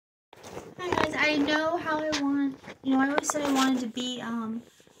I know how I want, you know, I always said I wanted to be, isn't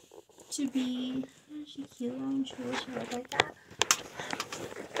she cute? I'm sure she look like that.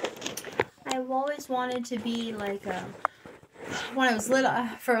 I've always wanted to be like, when I was little,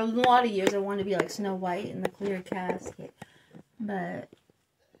 for a lot of years, I wanted to be like Snow White in the clear casket. But,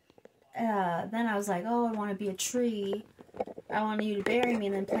 then I was like, oh, I want to be a tree. I want you to bury me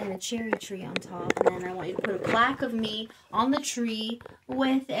and then plant a cherry tree on top. And then I want you to put a plaque of me on the tree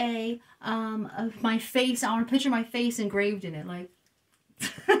with of my face. I want to picture my face engraved in it. Like,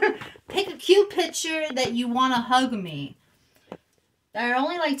 pick a cute picture that you want to hug me. They're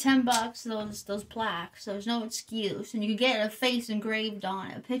only like $10, those plaques. So there's no excuse. And you can get a face engraved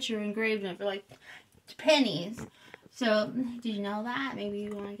on it, a picture engraved on it for like pennies. So, did you know that? Maybe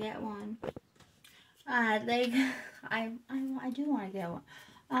you want to get one. I do want to get one.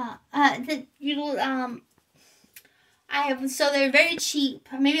 So they're very cheap.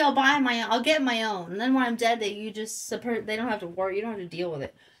 Maybe I'll get my own. And then when I'm dead, they don't have to worry. You don't have to deal with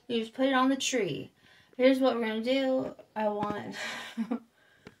it. You just put it on the tree. Here's what we're gonna do. I want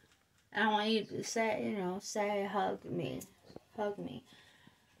you to say, hug me.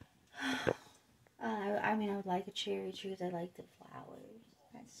 I would like a cherry tree because I like the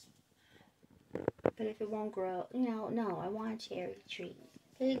flowers. But if it won't grow, no, I want a cherry tree.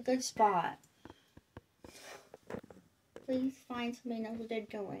 Pick a good spot. Please find somebody who knows what they're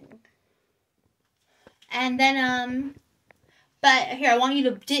doing. And then, but here, I want you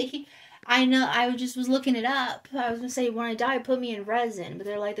to, I just was looking it up. I was going to say, when I die, put me in resin. But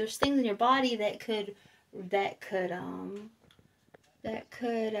they're like, there's things in your body that could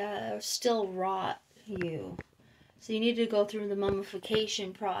still rot you. So you need to go through the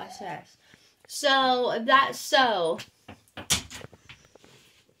mummification process. Then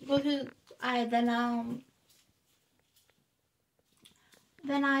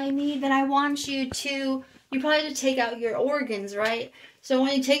I want you probably to take out your organs, right? So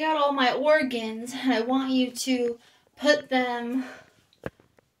when you take out all my organs, I want you to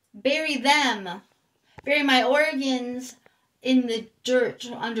bury my organs in the dirt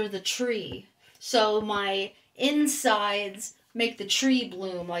under the tree. So my insides make the tree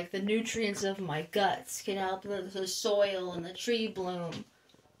bloom, like the nutrients of my guts can help the soil and the tree bloom.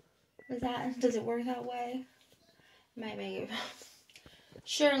 Does it work that way? Might make it,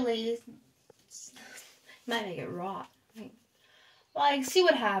 surely, might make it rot. Well, see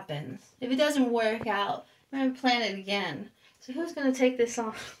what happens. If it doesn't work out, I'm going to plant it again. So who's going to take this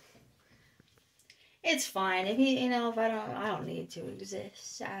on? It's fine. If I don't need to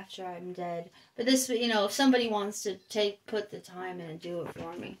exist after I'm dead. But this, if somebody wants to put the time in and do it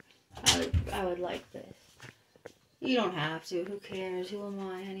for me, I would like this. You don't have to. Who cares? Who am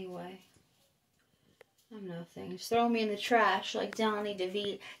I anyway? I'm nothing. Just throw me in the trash like Danny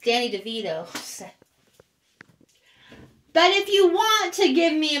DeVito said. But if you want to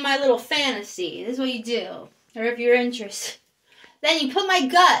give me my little fantasy, this is what you do. Or if you're interested, then you put my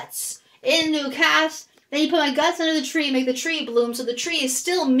guts into a cast. Then you put my guts under the tree, make the tree bloom, so the tree is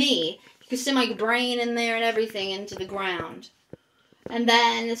still me. You can stick my brain in there and everything into the ground. And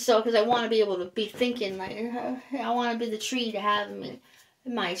then, because I want to be able to be thinking, like, I want to be the tree to have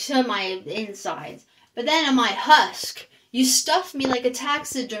my insides. But then on my husk, you stuff me like a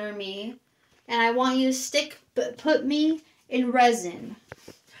taxidermy, and I want you to put me in resin.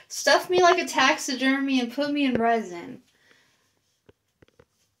 Stuff me like a taxidermy and put me in resin.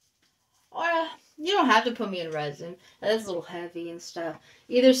 Or, you don't have to put me in resin. That's a little heavy and stuff.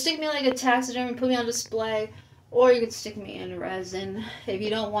 Either stick me like a taxidermy and put me on display, or you could stick me in resin if you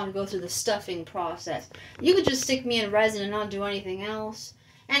don't want to go through the stuffing process. You could just stick me in resin and not do anything else.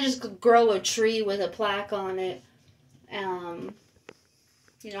 And just grow a tree with a plaque on it. Have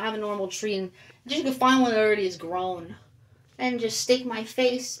a normal tree. And you can find one that already is grown. And just stick my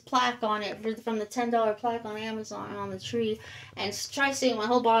face plaque on it from the $10 plaque on Amazon on the tree. And try sticking my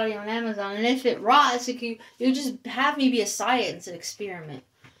whole body on Amazon. And if it rots, you just have me be a science experiment.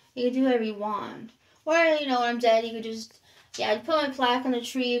 You can do whatever you want. Or, when I'm dead, you could just, put my plaque on the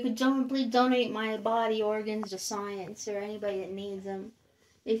tree. You could donate my body organs to science or anybody that needs them.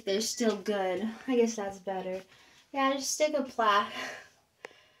 If they're still good. I guess that's better. Yeah, just stick a plaque.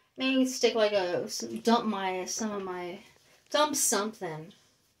 Maybe stick like dump something. Dump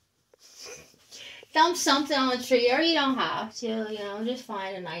something on the tree. Or you don't have to, just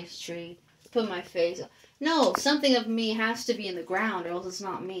find a nice tree. Put my face on. No, something of me has to be in the ground or else it's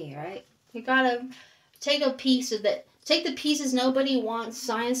not me, right? You gotta take a piece of that. Take the pieces nobody wants,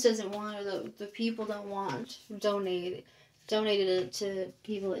 science doesn't want, or the people don't want. Donated it to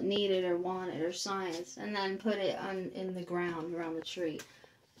people that need it or want it or science, and then put it in the ground around the tree.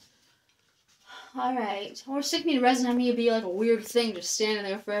 Alright. Or stick me in resin, I mean, it'd be like a weird thing just standing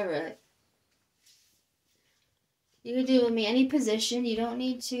there forever. You could do it with me any position. You don't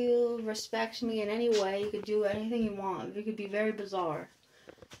need to respect me in any way. You could do anything you want. It could be very bizarre.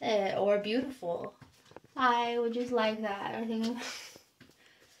 Or beautiful. I would just like that. I think...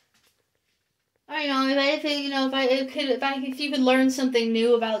 I know, if you could learn something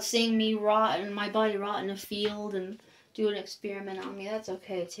new about seeing me rot and my body rot in a field and do an experiment on me, that's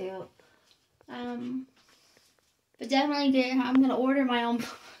okay too. But definitely, I'm gonna order my own.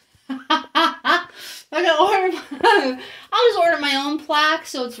 I'll just order my own plaque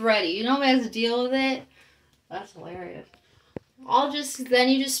so it's ready. You know, nobody has to deal with it. That's hilarious. Then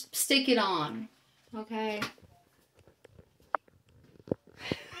you just stick it on, okay?